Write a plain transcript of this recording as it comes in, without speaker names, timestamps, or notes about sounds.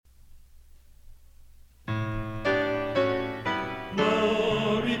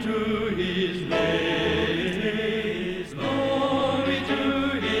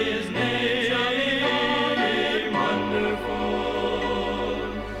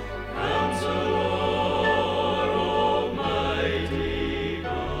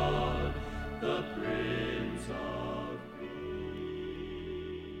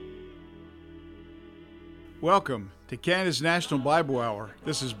Welcome to Canada's National Bible Hour.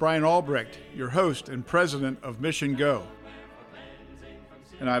 This is Brian Albrecht, your host and president of Mission Go.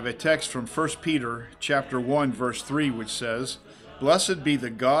 And I have a text from 1 Peter chapter 1, verse 3, which says, "Blessed be the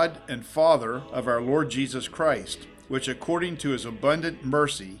God and Father of our Lord Jesus Christ, which according to his abundant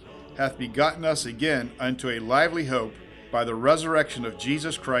mercy hath begotten us again unto a lively hope by the resurrection of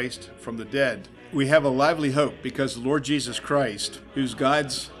Jesus Christ from the dead." We have a lively hope because the Lord Jesus Christ, who's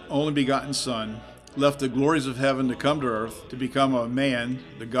God's only begotten Son, left the glories of heaven to come to earth to become a man,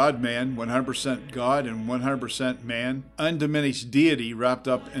 the God-man, 100% God and 100% man, undiminished deity wrapped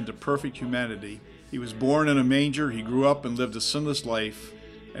up into perfect humanity. He was born in a manger, he grew up and lived a sinless life,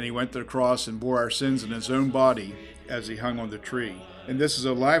 and he went to the cross and bore our sins in his own body as he hung on the tree. And this is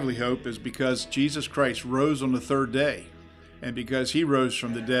a lively hope is because Jesus Christ rose on the third day. And because he rose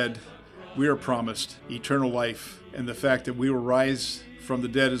from the dead, we are promised eternal life and the fact that we will rise from the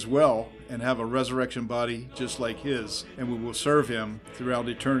dead as well and have a resurrection body just like his, and we will serve him throughout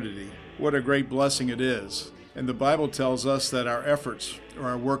eternity. What a great blessing it is. And the Bible tells us that our efforts or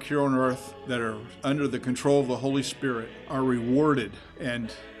our work here on earth that are under the control of the Holy Spirit are rewarded,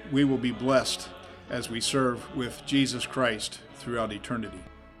 and we will be blessed as we serve with Jesus Christ throughout eternity.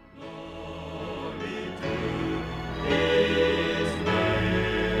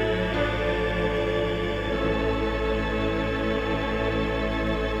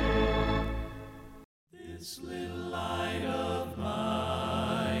 This little light of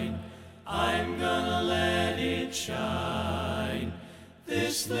mine, I'm gonna let it shine.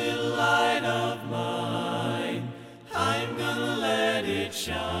 This little light of mine, I'm gonna let it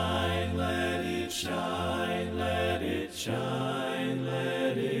shine, let it shine, let it shine,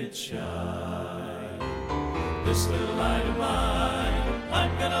 let it shine. This little light of mine,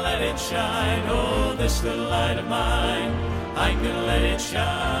 I'm gonna let it shine. Oh, this little light of mine, I'm gonna let it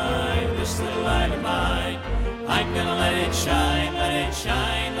shine. This little light of mine, I'm gonna let it shine, let it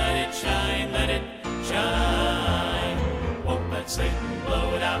shine, let it shine, let it shine. Won't let Satan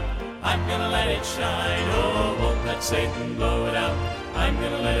blow it out, I'm gonna let it shine. Oh, won't let Satan blow it out, I'm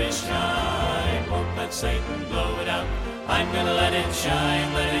gonna let it shine. Won't let Satan blow it out, I'm gonna let it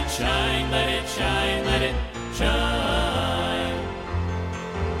shine, let it shine, let it shine, let it shine.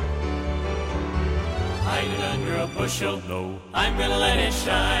 Hide it under a bushel, no, I'm gonna let it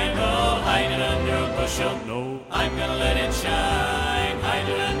shine. Oh, hide it under a bushel, no, I'm gonna let it shine. Hide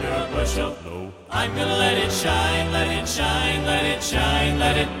it under a bushel, no, I'm gonna let it shine, let it shine, let it shine,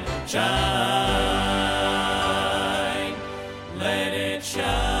 let it shine. Let it shine,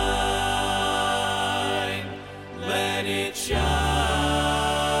 let it shine.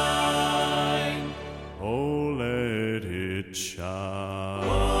 Oh, let it shine.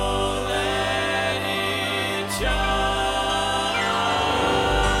 Oh, let it shine.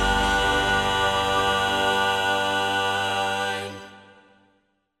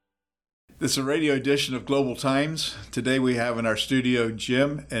 This is a radio edition of Global Times. Today we have in our studio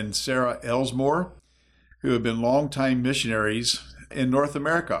Jim and Sarah Elsmore, who have been longtime missionaries in North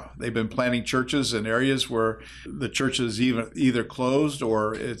America. They've been planting churches in areas where the church is either closed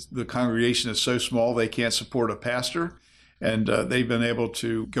or the congregation is so small they can't support a pastor. And they've been able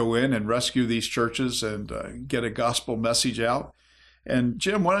to go in and rescue these churches and get a gospel message out. And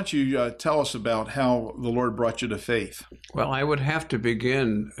Jim, why don't you tell us about how the Lord brought you to faith? Well, I would have to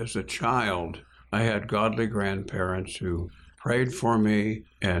begin as a child. I had godly grandparents who prayed for me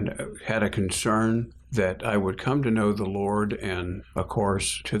and had a concern that I would come to know the Lord. And of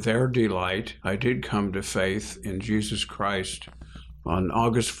course, to their delight, I did come to faith in Jesus Christ on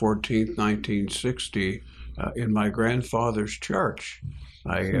August 14th, 1960, in my grandfather's church.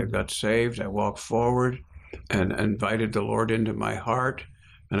 I got saved, I walked forward and invited the Lord into my heart.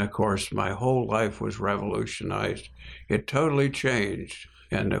 And of course, my whole life was revolutionized. It totally changed.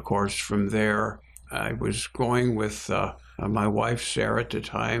 And of course, from there, I was going with my wife, Sarah, at the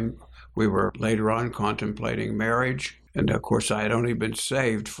time. We were later on contemplating marriage. And of course, I had only been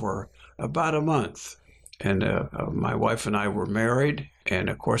saved for about a month. And my wife and I were married. And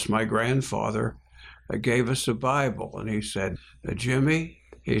of course, my grandfather gave us a Bible. And he said, Jimmy,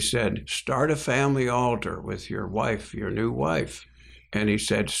 he said, start a family altar with your wife, your new wife. And he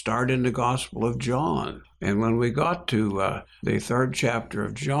said, start in the Gospel of John. And when we got to the third chapter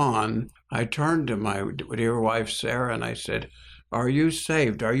of John, I turned to my dear wife, Sarah, and I said, are you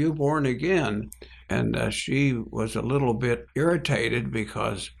saved? Are you born again? And she was a little bit irritated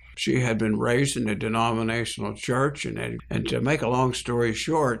because she had been raised in a denominational church. And to make a long story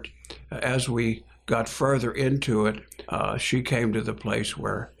short, as we got further into it, she came to the place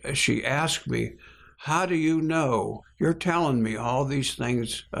where she asked me, how do you know? You're telling me all these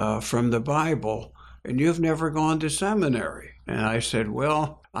things from the Bible. and you've never gone to seminary. And I said,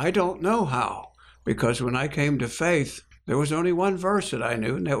 well, I don't know how, because when I came to faith, there was only one verse that I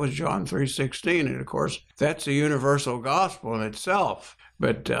knew, and that was John 3:16. And of course, that's a universal gospel in itself.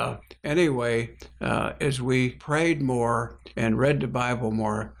 But anyway, as we prayed more and read the Bible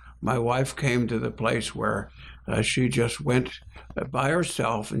more, my wife came to the place where she just went by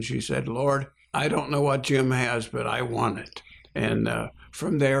herself, and she said, Lord, I don't know what Jim has, but I want it. And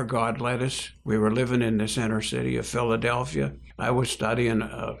from there, God led us. We were living in this inner city of Philadelphia. I was studying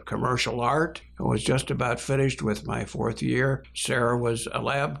commercial art. I was just about finished with my 4th year. Sarah was a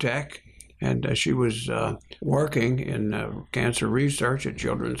lab tech, and she was working in cancer research at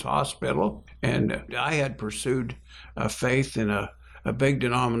Children's Hospital. And I had pursued faith in a big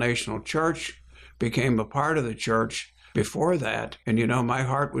denominational church, became a part of the church before that. And, my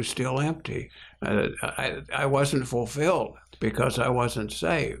heart was still empty. I wasn't fulfilled because I wasn't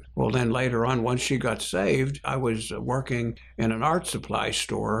saved. Well, then later on, once she got saved, I was working in an art supply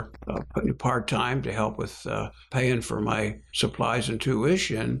store part-time to help with paying for my supplies and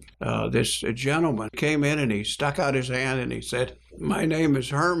tuition. This gentleman came in and he stuck out his hand and he said, my name is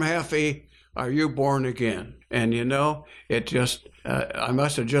Herm Heffy. Are you born again? And it just, I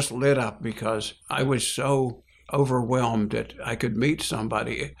must have just lit up because I was so overwhelmed that I could meet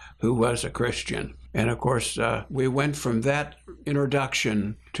somebody who was a Christian. And of course, we went from that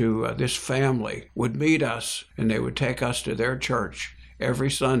introduction to this family would meet us and they would take us to their church every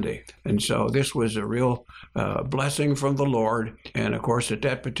Sunday. And so this was a real blessing from the Lord. And of course, at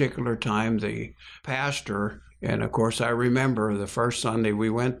that particular time, the pastor, and of course, I remember the first Sunday we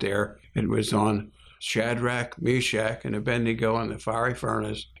went there, it was on Shadrach, Meshach, and Abednego in the fiery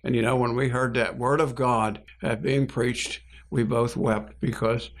furnace. And when we heard that word of God being preached, we both wept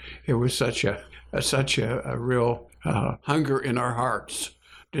because it was such a real hunger in our hearts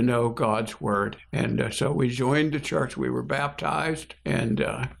to know God's word. And so we joined the church. We were baptized, and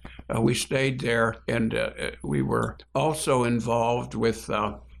we stayed there. And we were also involved with,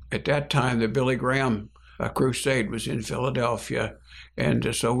 at that time, the Billy Graham crusade was in Philadelphia.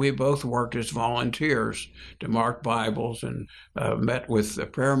 And so we both worked as volunteers to mark Bibles and met with the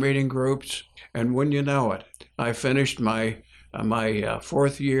prayer meeting groups. And when you know it, I finished my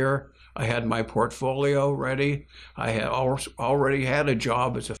 4th year. I had my portfolio ready. I had already had a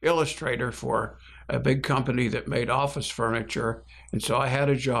job as an illustrator for a big company that made office furniture. And so I had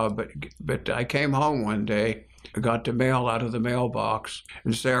a job, but I came home one day, I got the mail out of the mailbox,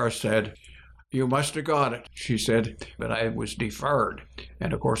 and Sarah said, you must have got it. She said, but I was deferred.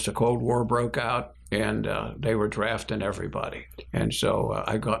 And of course, the Cold War broke out, and they were drafting everybody. And so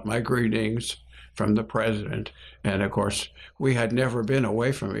I got my greetings from the president. And of course, we had never been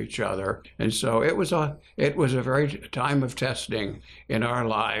away from each other. And so it was a very time of testing in our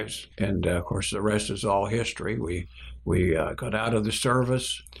lives. And of course, the rest is all history. We got out of the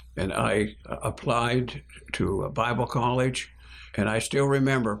service, and I applied to a Bible college. And I still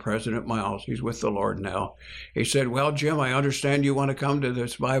remember President Miles, he's with the Lord now. He said, well, Jim, I understand you want to come to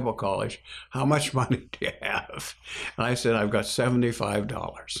this Bible college. How much money do you have? And I said, I've got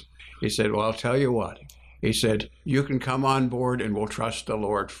 $75. He said, well, I'll tell you what. He said, you can come on board and we'll trust the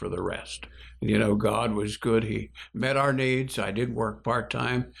Lord for the rest. And, God was good. He met our needs. I did work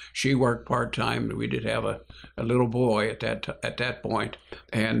part-time. She worked part-time. And we did have a little boy at that point.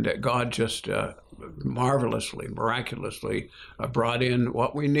 And God just marvelously, miraculously brought in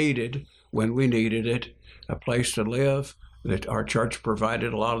what we needed when we needed it, a place to live. That our church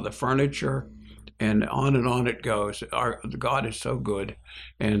provided a lot of the furniture. And on it goes. God is so good.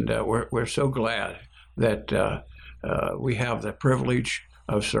 And we're so glad that we have the privilege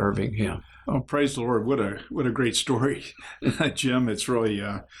of serving him. Oh, praise the Lord. What a great story, Jim. It's really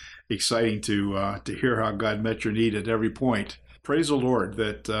exciting to hear how God met your need at every point. Praise the Lord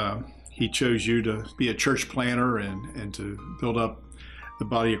that he chose you to be a church planner and to build up the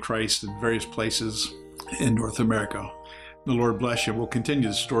body of Christ in various places in North America. The Lord bless you. We'll continue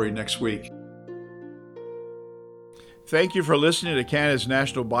the story next week. Thank you for listening to Canada's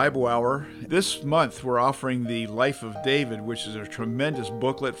National Bible Hour. This month, we're offering the Life of David, which is a tremendous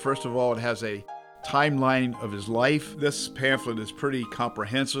booklet. First of all, it has a timeline of his life. This pamphlet is pretty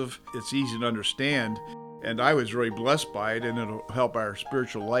comprehensive. It's easy to understand, and I was really blessed by it, and it'll help our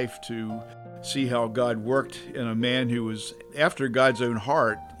spiritual life to see how God worked in a man who was after God's own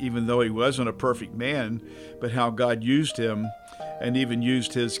heart, even though he wasn't a perfect man, but how God used him and even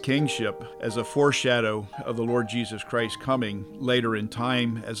used his kingship as a foreshadow of the Lord Jesus Christ coming later in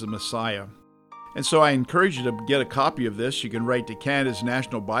time as the Messiah. And so I encourage you to get a copy of this. You can write to Canada's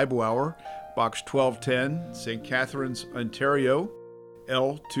National Bible Hour, Box 1210, St. Catharines, Ontario,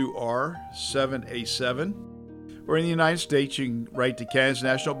 L2R7A7. Or in the United States, you can write to Kansas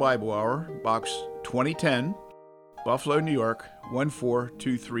National Bible Hour, Box 2010, Buffalo, New York,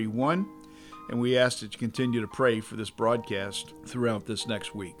 14231. And we ask that you continue to pray for this broadcast throughout this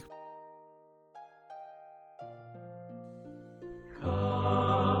next week.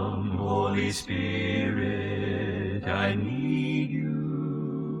 Come, Holy Spirit, I need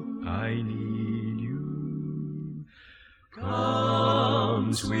you, I need you.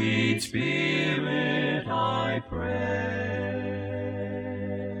 Come, sweet Spirit, I pray.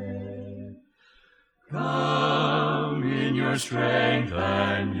 Come in your strength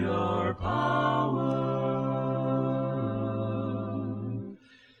and your power.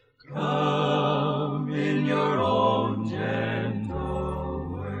 Come in your own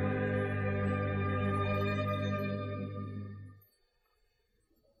gentle way.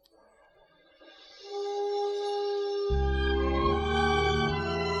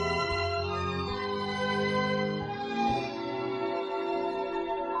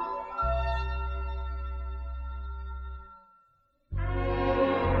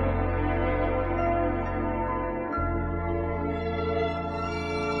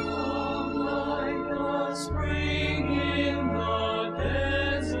 Spring in the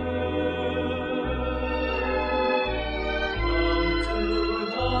desert, come to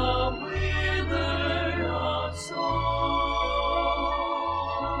the withered of song.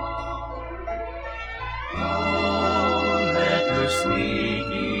 Oh, let your sweet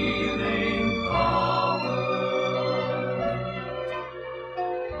healing power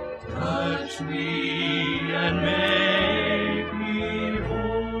touch me and make me whole.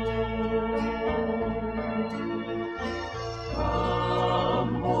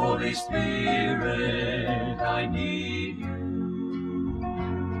 Holy Spirit, I need you.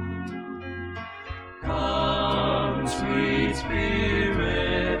 Come, sweet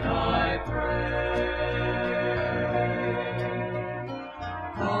Spirit, I pray.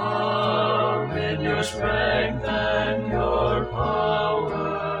 Come in your strength and your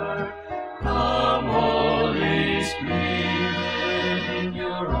power. Come, Holy Spirit, in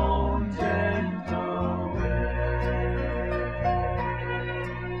your own gentle way.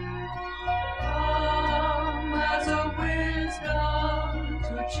 As a wisdom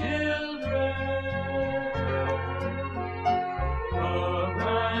to children, come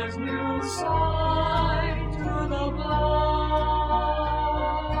as new sight to the blind.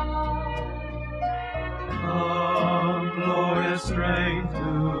 Come, glorious strength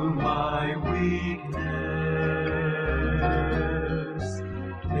to my weakness.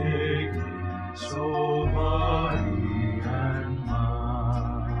 Take me, soul, body, and mind.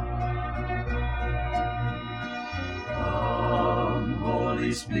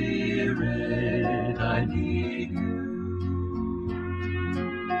 Holy Spirit, I need you.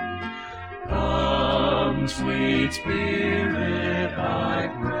 Come, sweet Spirit, I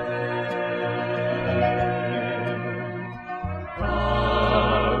pray.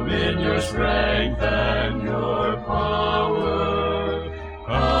 Come in your strength and your power.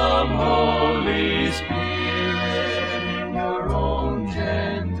 Come, Holy Spirit, in your own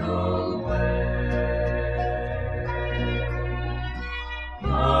gentle way.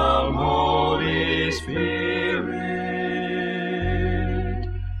 Come, Holy Spirit,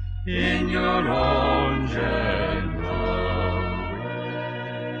 in your own gentle way.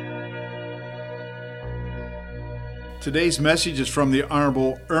 Today's message is from the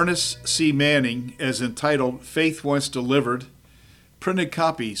Honorable Ernest C. Manning, as entitled Faith Once Delivered. Printed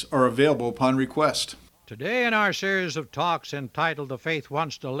copies are available upon request. Today in our series of talks entitled The Faith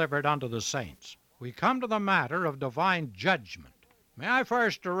Once Delivered unto the Saints, we come to the matter of divine judgment. May I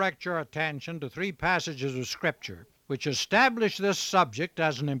first direct your attention to 3 passages of Scripture which establish this subject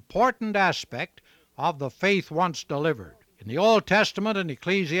as an important aspect of the faith once delivered. In the Old Testament, in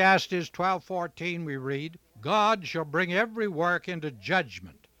Ecclesiastes 12:14, we read, God shall bring every work into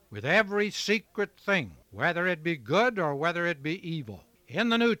judgment with every secret thing, whether it be good or whether it be evil. In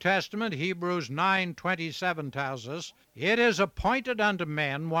the New Testament, Hebrews 9:27 tells us, it is appointed unto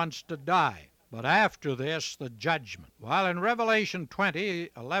men once to die, but after this the judgment. While in Revelation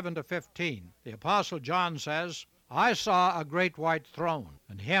 20:11-15, the Apostle John says, I saw a great white throne,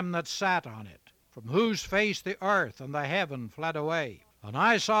 and him that sat on it, from whose face the earth and the heaven fled away. And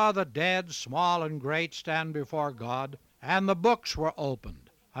I saw the dead, small and great, stand before God, and the books were opened.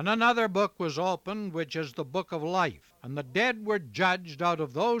 And another book was opened, which is the book of life. And the dead were judged out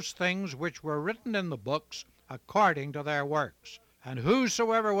of those things which were written in the books, according to their works. And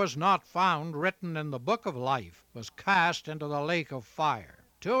whosoever was not found written in the book of life was cast into the lake of fire.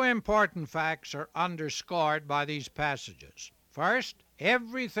 2 important facts are underscored by these passages. First,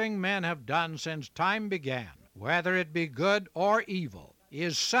 everything men have done since time began, whether it be good or evil,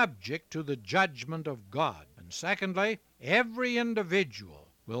 is subject to the judgment of God. And secondly, every individual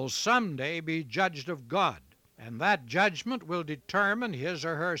will someday be judged of God, and that judgment will determine his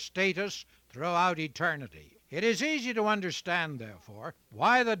or her status throughout eternity. It is easy to understand, therefore,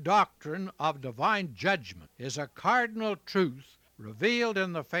 why the doctrine of divine judgment is a cardinal truth revealed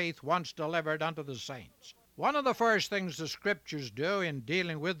in the faith once delivered unto the saints. One of the first things the Scriptures do in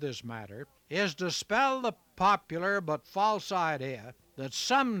dealing with this matter is dispel the popular but false idea that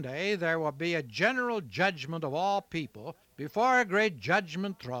someday there will be a general judgment of all people before a great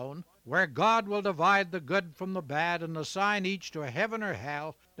judgment throne, where God will divide the good from the bad and assign each to heaven or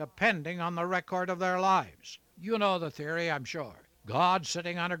hell, depending on the record of their lives. You know the theory, I'm sure. God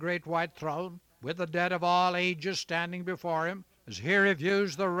sitting on a great white throne, with the dead of all ages standing before him, as he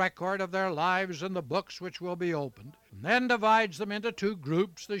reviews the record of their lives in the books which will be opened, and then divides them into two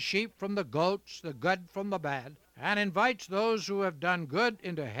groups, the sheep from the goats, the good from the bad, and invites those who have done good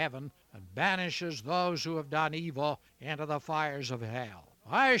into heaven, and banishes those who have done evil into the fires of hell.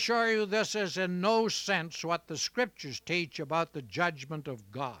 I assure you this is in no sense what the Scriptures teach about the judgment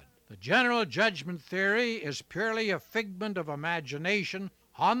of God. The general judgment theory is purely a figment of imagination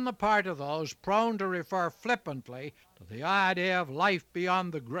on the part of those prone to refer flippantly to the idea of life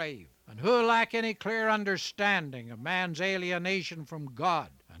beyond the grave, and who lack any clear understanding of man's alienation from God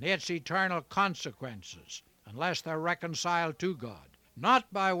and its eternal consequences, unless they're reconciled to God,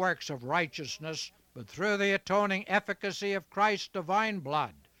 not by works of righteousness, but through the atoning efficacy of Christ's divine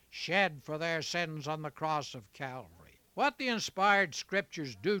blood, shed for their sins on the cross of Calvary. What the inspired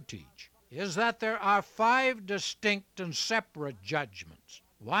Scriptures do teach is that there are 5 distinct and separate judgments.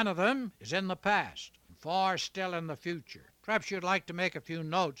 One of them is in the past, and 4 still in the future. Perhaps you'd like to make a few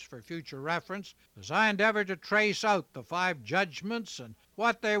notes for future reference as I endeavor to trace out the 5 judgments and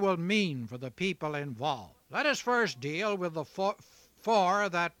what they will mean for the people involved. Let us first deal with the four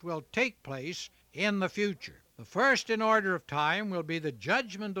that will take place in the future. The first in order of time will be the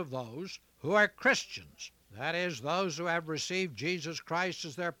judgment of those who are Christians, that is, those who have received Jesus Christ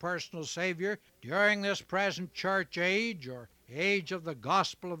as their personal Savior during this present church age, or age of the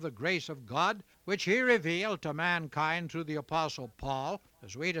gospel of the grace of God, which he revealed to mankind through the Apostle Paul,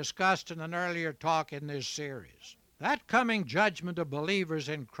 as we discussed in an earlier talk in this series. That coming judgment of believers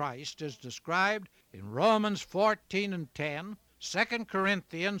in Christ is described in Romans 14 and 10, 2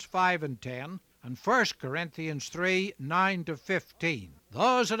 Corinthians 5 and 10, and 1 Corinthians 3, 9 to 15.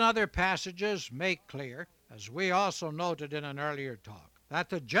 Those and other passages make clear, as we also noted in an earlier talk, that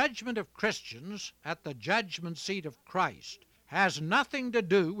the judgment of Christians at the judgment seat of Christ has nothing to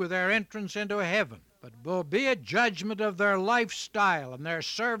do with their entrance into heaven, but will be a judgment of their lifestyle and their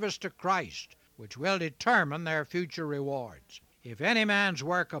service to Christ, which will determine their future rewards. If any man's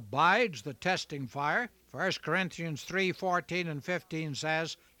work abides the testing fire, 1 Corinthians 3, 14 and 15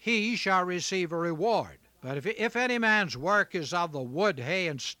 says, he shall receive a reward. But if any man's work is of the wood, hay,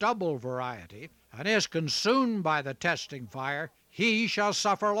 and stubble variety, and is consumed by the testing fire, he shall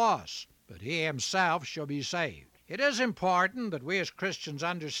suffer loss, but he himself shall be saved. It is important that we as Christians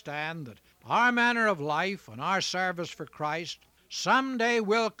understand that our manner of life and our service for Christ someday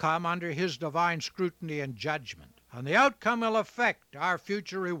will come under his divine scrutiny and judgment, and the outcome will affect our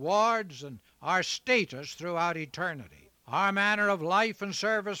future rewards and our status throughout eternity. Our manner of life and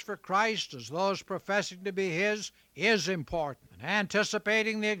service for Christ as those professing to be his is important, and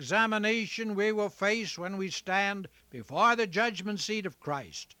anticipating the examination we will face when we stand before the judgment seat of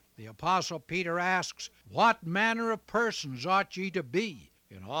Christ, the Apostle Peter asks, what manner of persons ought ye to be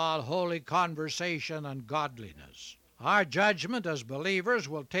in all holy conversation and godliness? Our judgment as believers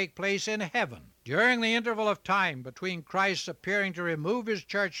will take place in heaven during the interval of time between Christ's appearing to remove his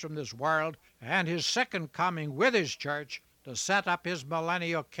church from this world and his second coming with his church to set up his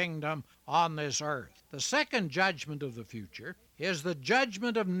millennial kingdom on this earth. The second judgment of the future is the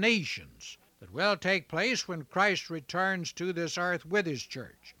judgment of nations that will take place when Christ returns to this earth with his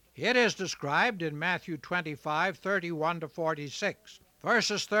church. It is described in Matthew 25, 31 to 46.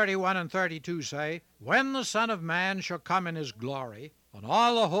 Verses 31 and 32 say, when the Son of Man shall come in his glory, and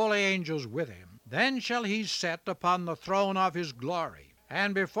all the holy angels with him, then shall he sit upon the throne of his glory,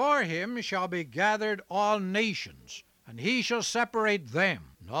 and before him shall be gathered all nations, and he shall separate them.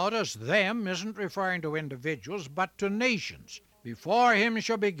 Notice, them isn't referring to individuals, but to nations. Before him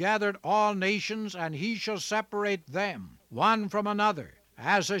shall be gathered all nations, and he shall separate them, one from another,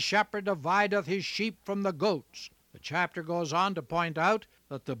 as a shepherd divideth his sheep from the goats. The chapter goes on to point out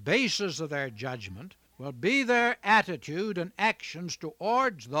that the basis of their judgment will be their attitude and actions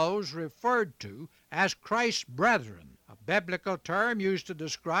towards those referred to as Christ's brethren, a biblical term used to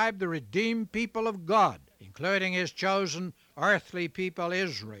describe the redeemed people of God, including his chosen earthly people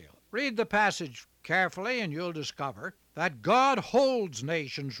Israel. Read the passage carefully and you'll discover that God holds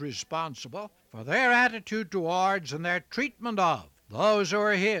nations responsible for their attitude towards and their treatment of those who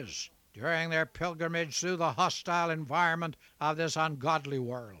are his during their pilgrimage through the hostile environment of this ungodly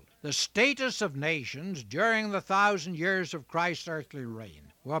world. The status of nations during the 1,000 years of Christ's earthly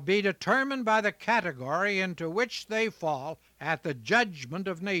reign will be determined by the category into which they fall at the judgment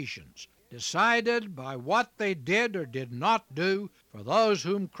of nations, decided by what they did or did not do for those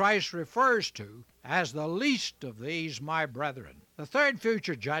whom Christ refers to as the least of these, my brethren. The third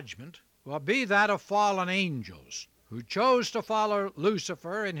future judgment will be that of fallen angels, who chose to follow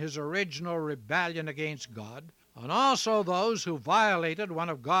Lucifer in his original rebellion against God, and also those who violated one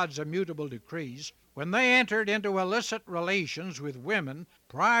of God's immutable decrees when they entered into illicit relations with women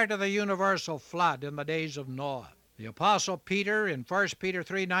prior to the universal flood in the days of Noah. The Apostle Peter in 1 Peter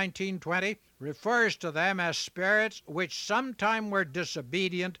 3:19-20 refers to them as spirits which sometime were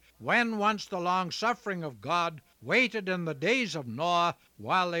disobedient when once the long-suffering of God waited in the days of Noah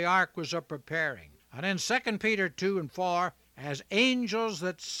while the ark was a-preparing. And in 2 Peter 2:4, as angels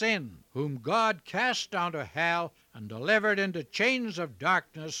that sinned, whom God cast down to hell and delivered into chains of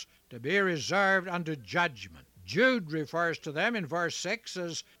darkness to be reserved unto judgment. Jude refers to them in verse 6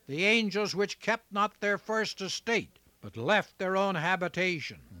 as the angels which kept not their first estate, but left their own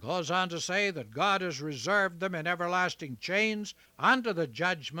habitation, and goes on to say that God has reserved them in everlasting chains unto the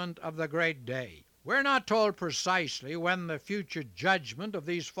judgment of the great day. We're not told precisely when the future judgment of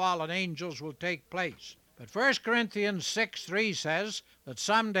these fallen angels will take place, but 1 Corinthians 6:3 says that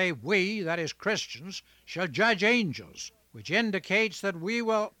someday we, that is Christians, shall judge angels, which indicates that we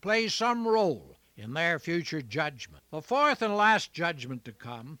will play some role in their future judgment. The fourth and last judgment to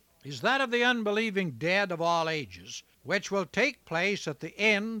come is that of the unbelieving dead of all ages, which will take place at the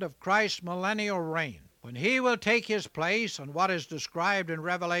end of Christ's millennial reign, when he will take his place on what is described in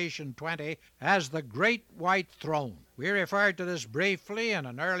Revelation 20 as the Great White Throne. We referred to this briefly in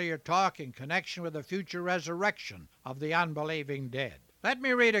an earlier talk in connection with the future resurrection of the unbelieving dead. Let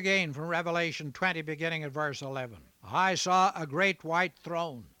me read again from Revelation 20, beginning at verse 11. I saw a great white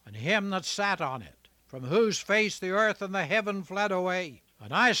throne, and him that sat on it, from whose face the earth and the heaven fled away.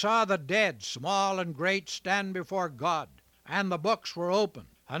 And I saw the dead, small and great, stand before God, and the books were opened.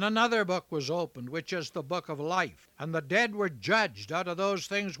 And another book was opened, which is the book of life. And the dead were judged out of those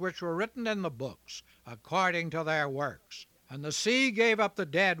things which were written in the books, according to their works. And the sea gave up the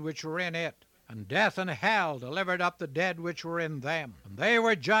dead which were in it, and death and hell delivered up the dead which were in them. And they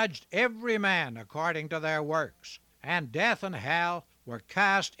were judged every man according to their works. And death and hell were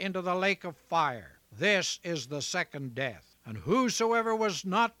cast into the lake of fire. This is the second death. And whosoever was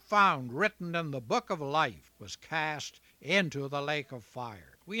not found written in the book of life was cast into the lake of fire.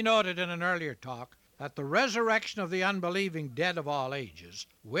 We noted in an earlier talk that the resurrection of the unbelieving dead of all ages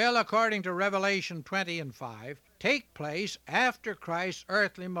will, according to Revelation 20:5, take place after Christ's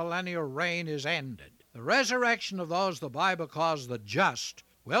earthly millennial reign is ended. The resurrection of those the Bible calls the just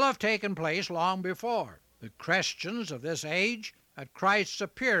will have taken place long before. The Christians of this age, at Christ's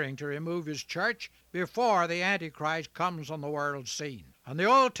appearing to remove his church before the Antichrist comes on the world scene, and the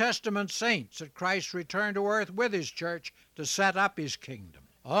Old Testament saints at Christ's return to earth with his church to set up his kingdom.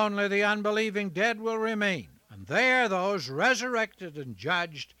 Only the unbelieving dead will remain, and they are those resurrected and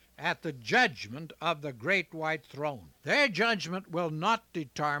judged at the judgment of the great white throne. Their judgment will not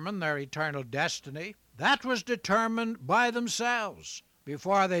determine their eternal destiny. That was determined by themselves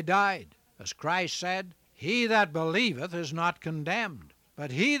before they died. As Christ said, he that believeth is not condemned,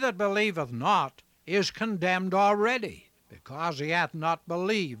 but he that believeth not is condemned already, because he hath not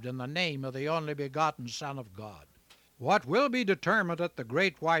believed in the name of the only begotten Son of God. What will be determined at the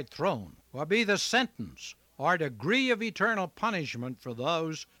great white throne will be the sentence or degree of eternal punishment for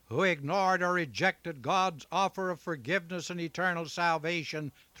those who ignored or rejected God's offer of forgiveness and eternal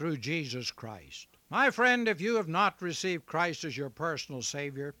salvation through Jesus Christ. My friend, if you have not received Christ as your personal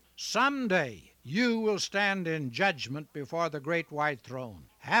Savior, someday you will stand in judgment before the great white throne,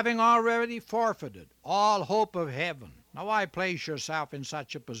 having already forfeited all hope of heaven. Now, why place yourself in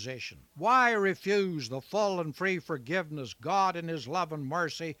such a position? Why refuse the full and free forgiveness God in his love and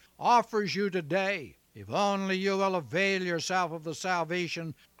mercy offers you today? If only you will avail yourself of the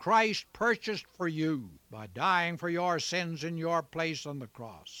salvation Christ purchased for you by dying for your sins in your place on the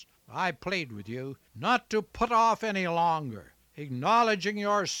cross. I plead with you not to put off any longer, acknowledging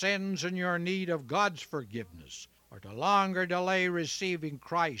your sins and your need of God's forgiveness, or to longer delay receiving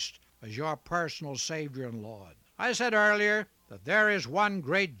Christ as your personal Savior and Lord. I said earlier that there is one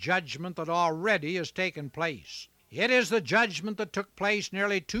great judgment that already has taken place. It is the judgment that took place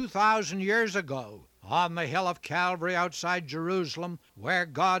nearly 2,000 years ago on the hill of Calvary outside Jerusalem, where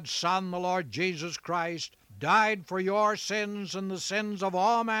God's Son, the Lord Jesus Christ, died for your sins and the sins of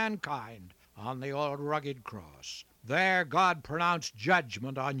all mankind on the old rugged cross. There God pronounced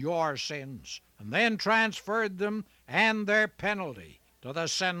judgment on your sins and then transferred them and their penalty to the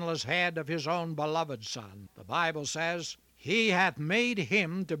sinless head of his own beloved Son. The Bible says, He hath made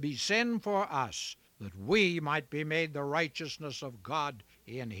him to be sin for us, that we might be made the righteousness of God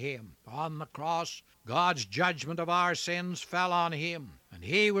in him. On the cross, God's judgment of our sins fell on him, and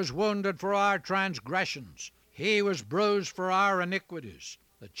he was wounded for our transgressions. He was bruised for our iniquities.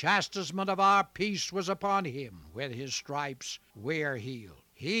 The chastisement of our peace was upon him. With his stripes we are healed.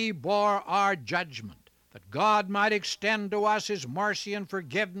 He bore our judgment, that God might extend to us his mercy and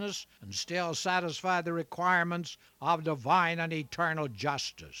forgiveness and still satisfy the requirements of divine and eternal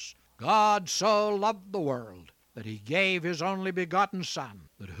justice. God so loved the world that he gave his only begotten Son,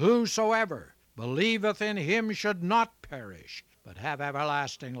 that whosoever believeth in him should not perish, but have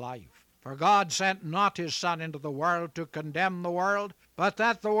everlasting life. For God sent not his Son into the world to condemn the world, but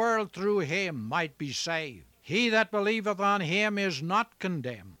that the world through him might be saved. He that believeth on him is not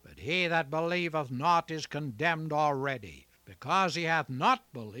condemned, but he that believeth not is condemned already, because he hath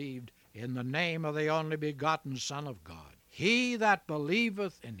not believed in the name of the only begotten Son of God. He that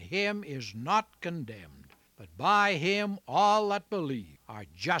believeth in him is not condemned, but by him all that believe are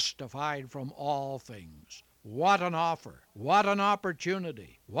justified from all things. What an offer! What an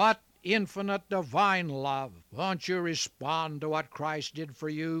opportunity! What infinite divine love! Won't you respond to what Christ did for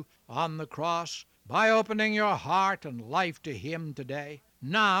you on the cross by opening your heart and life to him today?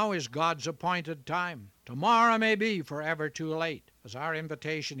 Now is God's appointed time. Tomorrow may be forever too late. As our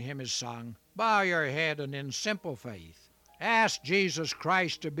invitation hymn is sung, bow your head and in simple faith ask Jesus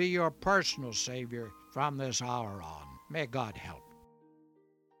Christ to be your personal Savior from this hour on. May God help.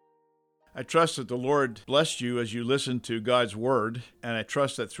 I trust that the Lord blessed you as you listen to God's Word, and I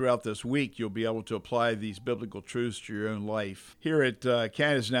trust that throughout this week you'll be able to apply these biblical truths to your own life. Here at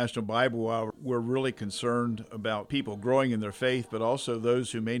Canada's National Bible Hour, we're really concerned about people growing in their faith, but also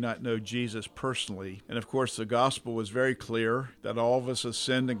those who may not know Jesus personally. And of course, the gospel was very clear that all of us have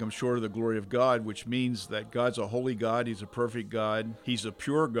sinned and come short of the glory of God, which means that God's a holy God, he's a perfect God, he's a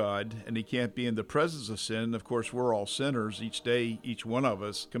pure God, and he can't be in the presence of sin. Of course, we're all sinners. Each day, each one of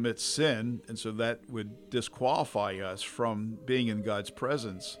us commits sin. And so that would disqualify us from being in God's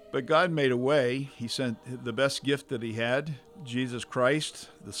presence. But God made a way. He sent the best gift that he had. Jesus Christ,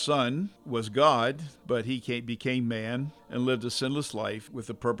 the Son, was God, but he became man and lived a sinless life with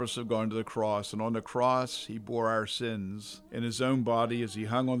the purpose of going to the cross. And on the cross, he bore our sins in his own body as he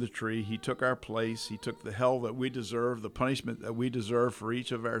hung on the tree. He took our place. He took the hell that we deserve, the punishment that we deserve for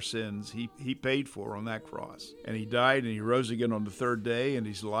each of our sins. He paid for on that cross. And he died and he rose again on the third day, and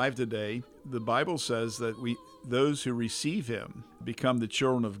he's alive today. The Bible says that those who receive him become the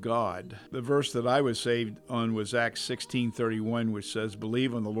children of God. The verse that I was saved on was Acts 16:31, which says,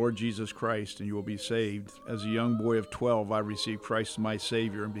 "Believe on the Lord Jesus Christ and you will be saved." As a young boy of 12, I received Christ as my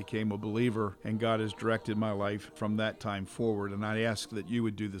Savior and became a believer, and God has directed my life from that time forward. And I ask that you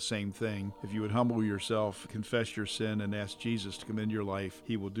would do the same thing. If you would humble yourself, confess your sin, and ask Jesus to come into your life,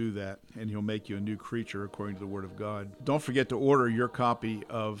 he will do that, and he'll make you a new creature according to the Word of God. Don't forget to order your copy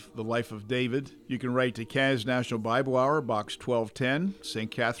of The Life of David. You can write to Canada's National Bible Hour, Box 1210,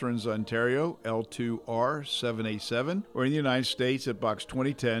 St. Catharines, Ontario, L2R 787, or in the United States at Box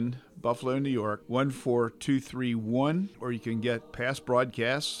 2010, Buffalo, New York, 14231, or you can get past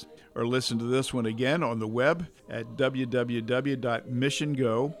broadcasts or listen to this one again on the web at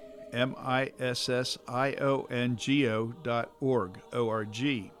www.missiongo.org.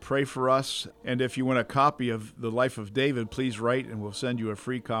 missiongo.org. Pray for us, and if you want a copy of The Life of David, please write and we'll send you a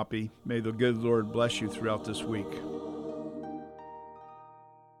free copy. May the good Lord bless you throughout this week.